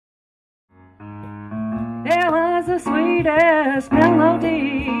was the sweetest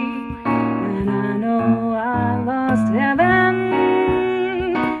melody, and I know I lost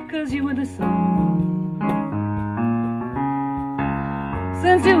heaven, 'cause you were the song.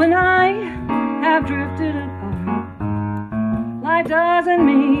 Since you and I have drifted apart, life doesn't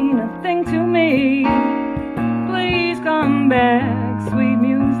mean a thing to me. Please come back, sweet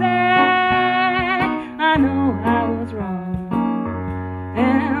music. I know I was wrong.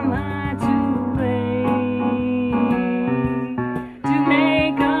 Am I too late to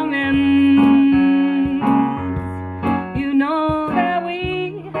make amends? You know that we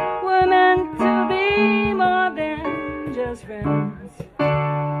were meant to be more than just friends.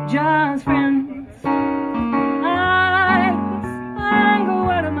 Just friends. I go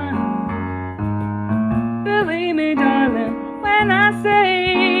out of my heart. Believe me, darling, when I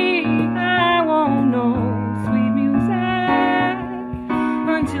say I won't know sweet music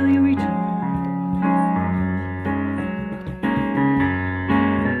until you return.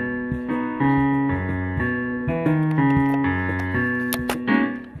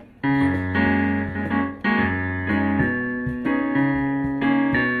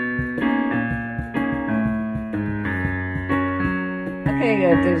 Okay,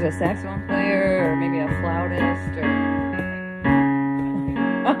 if there's a saxophone player or maybe a flautist or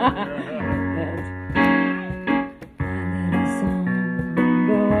I let a song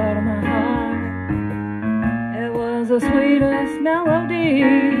go out of my heart. It was the sweetest melody,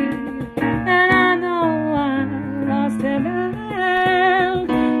 and I know I lost heaven,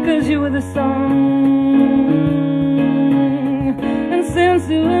 'cause you were the song. And since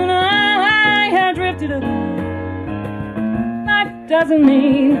you and I had drifted apart, doesn't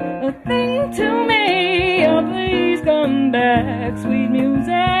mean a thing to me. Oh, please come back, sweet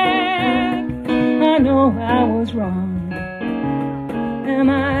music. I know I was wrong. Am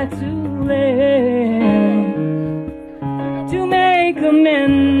I too late to make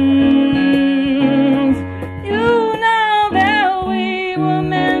amends?